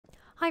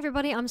Hi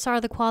everybody, I'm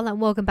SaraTheKoala and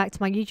welcome back to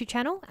my YouTube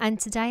channel, and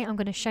today I'm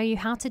going to show you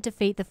how to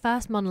defeat the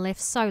first monolith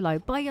solo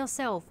by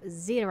yourself.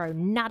 Zero,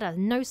 nada,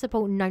 no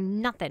support, no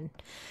nothing.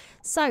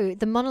 So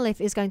the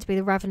monolith is going to be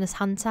the Ravenous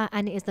Hunter,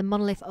 and it is the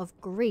Monolith of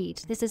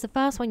Greed. This is the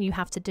first one you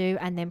have to do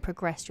and then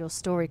progress your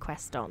story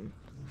quest on.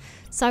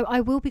 So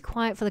I will be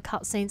quiet for the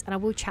cutscenes and I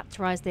will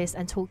chapterize this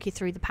and talk you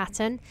through the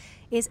pattern.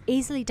 It's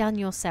easily done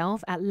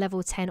yourself at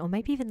level 10 or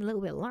maybe even a little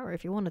bit lower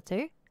if you wanted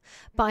to.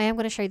 But I am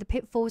going to show you the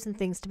pitfalls and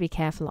things to be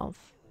careful of.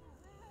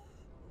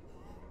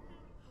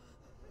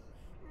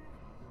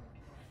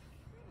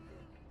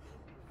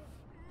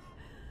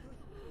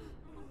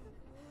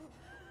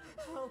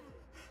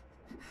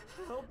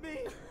 Help me!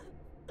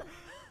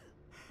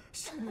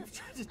 Shouldn't have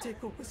tried to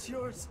take what was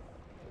yours.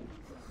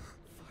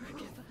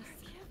 Forgive us.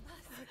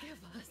 Forgive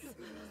us.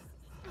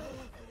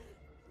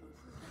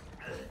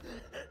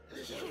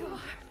 You are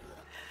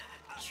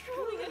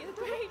truly a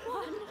great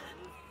one.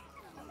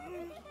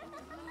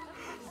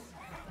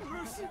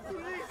 Mercy,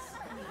 please!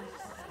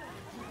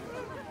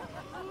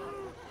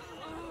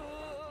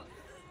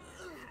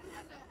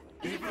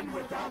 Even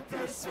without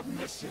their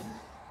submission.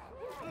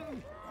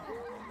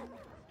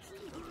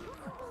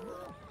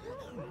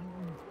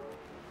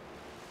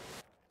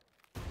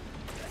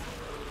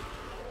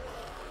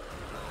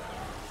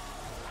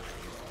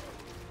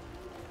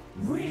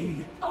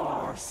 We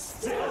are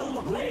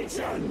still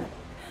Legion!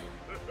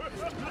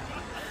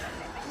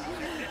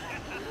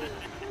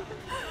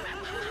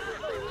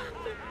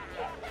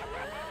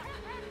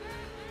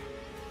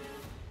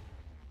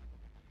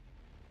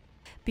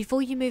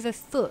 Before you move a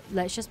foot,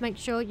 let's just make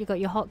sure you've got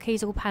your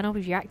hotkeys all panelled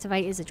with your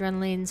activators,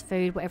 adrenalines,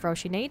 food, whatever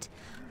else you need.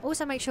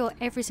 Also make sure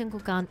every single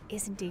gun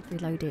is indeed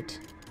reloaded.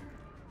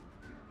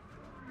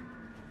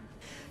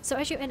 So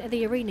as you enter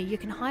the arena, you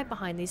can hide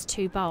behind these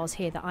two bars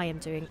here that I am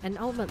doing, and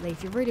ultimately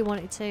if you really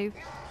wanted to,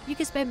 you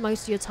can spend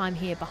most of your time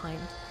here behind.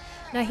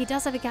 Now he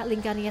does have a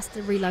Gatling gun, he has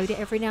to reload it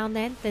every now and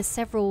then. There's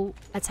several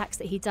attacks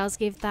that he does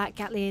give that: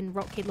 Gatling,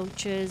 rocket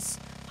launchers,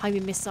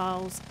 homing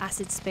missiles,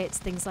 acid spits,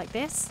 things like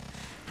this.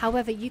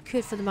 However, you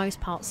could for the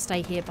most part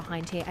stay here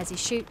behind here as he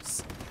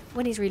shoots.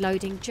 When he's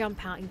reloading,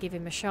 jump out and give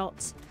him a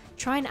shot.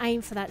 Try and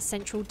aim for that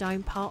central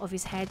dome part of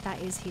his head,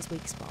 that is his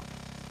weak spot.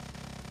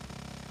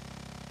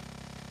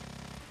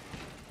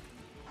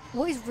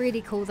 What is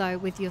really cool though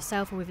with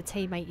yourself and with a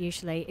teammate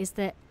usually is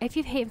that if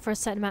you've hit him for a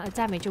certain amount of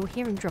damage, you'll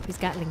hear him drop his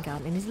Gatling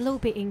gun and he's a little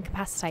bit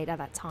incapacitated at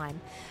that time.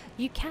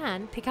 You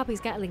can pick up his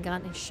Gatling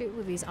gun and shoot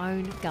with his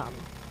own gun.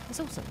 It's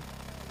awesome.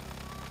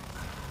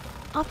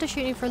 After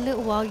shooting for a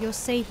little while, you'll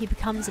see he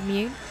becomes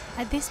immune.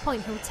 At this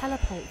point he'll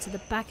teleport to the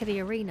back of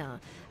the arena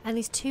and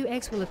these two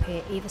eggs will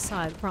appear either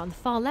side, right on the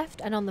far left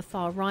and on the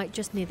far right,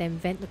 just near them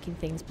vent looking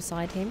things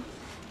beside him.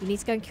 You need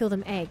to go and kill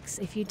them eggs.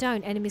 If you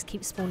don't, enemies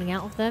keep spawning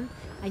out of them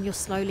and you'll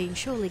slowly and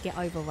surely get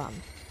overrun.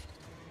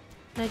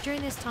 Now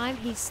during this time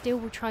he still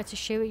will try to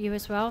shoot at you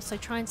as well, so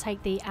try and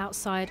take the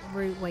outside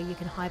route where you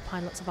can hide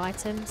behind lots of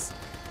items.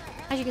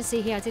 As you can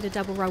see here, I did a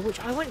double roll,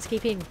 which I wanted to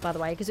keep in by the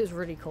way because it was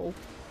really cool.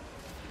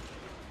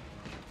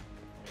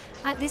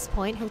 At this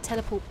point he'll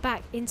teleport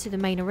back into the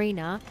main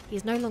arena. He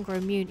is no longer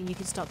immune and you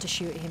can start to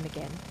shoot at him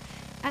again.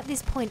 At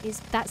this point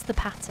that's the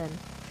pattern.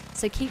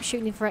 So keep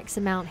shooting him for X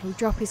amount, he'll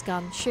drop his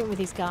gun, shoot him with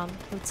his gun,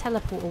 he'll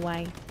teleport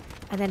away,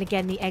 and then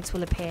again the eggs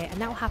will appear,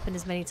 and that will happen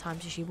as many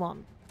times as you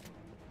want.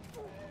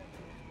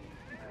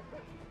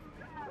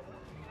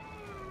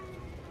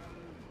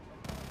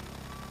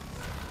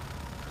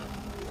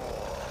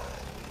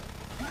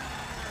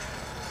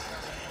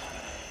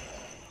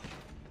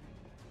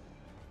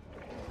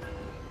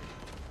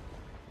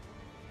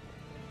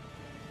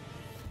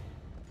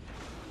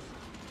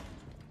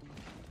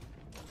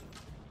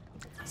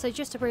 So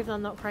just to prove that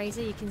I'm not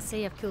crazy, you can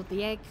see I've killed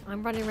the egg.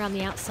 I'm running around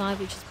the outside,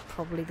 which is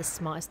probably the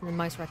smartest and the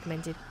most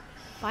recommended.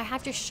 But I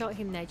have just shot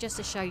him there just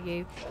to show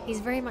you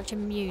he's very much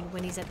immune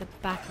when he's at the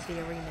back of the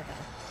arena there.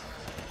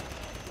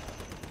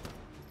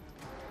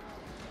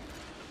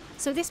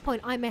 So at this point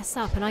I mess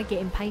up and I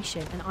get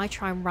impatient and I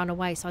try and run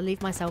away, so I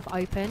leave myself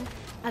open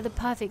at the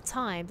perfect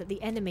time that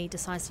the enemy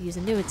decides to use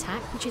a new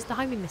attack, which is the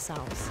homing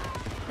missiles.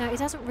 Now it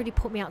doesn't really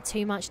put me out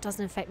too much,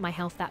 doesn't affect my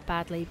health that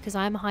badly because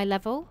I am a high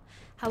level.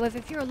 However,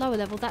 if you're a lower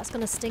level, that's going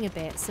to sting a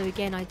bit. So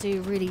again, I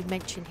do really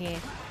mention here,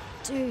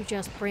 do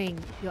just bring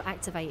your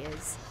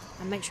activators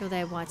and make sure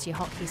they're wired to your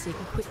hotkey so you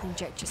can quickly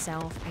inject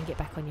yourself and get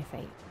back on your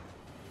feet.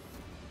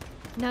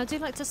 Now I do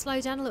like to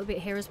slow down a little bit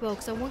here as well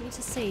because I want you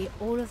to see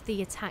all of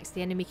the attacks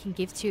the enemy can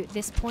give to you at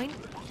this point.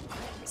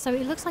 So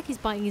it looks like he's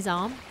biting his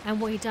arm, and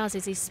what he does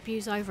is he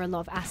spews over a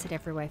lot of acid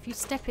everywhere. If you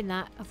step in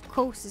that, of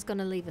course it's going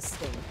to leave a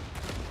sting.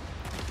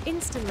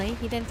 Instantly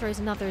he then throws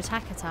another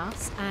attack at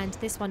us, and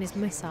this one is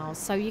missiles,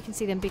 so you can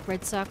see them big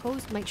red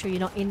circles. Make sure you're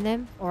not in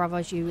them or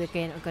otherwise you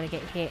again are going to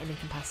get hit and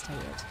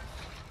incapacitated.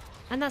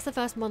 And that's the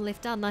first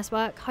monolith done. Nice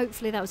work.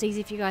 Hopefully that was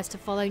easy for you guys to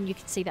follow and you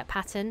can see that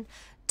pattern.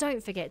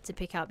 Don't forget to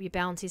pick up your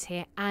bounties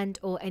here and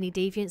or any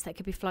deviants that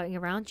could be floating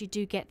around. You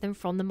do get them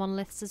from the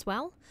monoliths as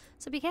well,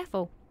 so be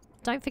careful.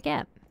 Don't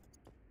forget.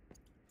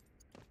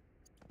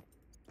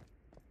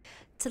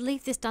 To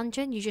leave this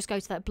dungeon, you just go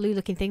to that blue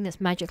looking thing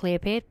that's magically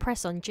appeared,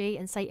 press on G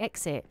and say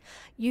exit.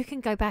 You can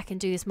go back and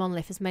do this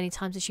monolith as many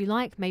times as you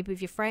like, maybe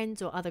with your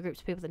friends or other groups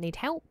of people that need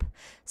help.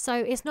 So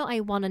it's not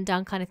a one and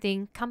done kind of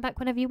thing, come back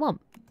whenever you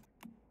want.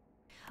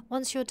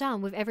 Once you're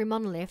done with every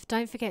monolith,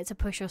 don't forget to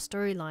push your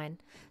storyline.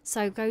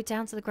 So go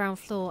down to the ground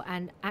floor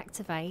and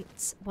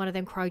activate one of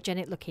them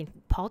cryogenic looking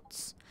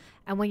pods.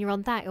 And when you're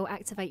on that, it'll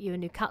activate you a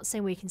new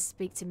cutscene where you can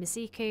speak to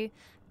Misiku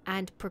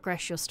and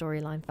progress your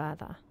storyline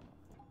further.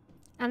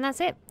 And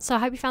that's it. So I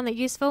hope you found that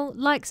useful.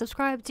 Like,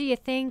 subscribe, do your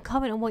thing,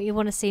 comment on what you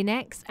want to see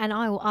next, and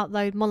I will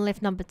upload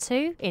monolith number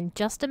 2 in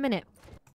just a minute.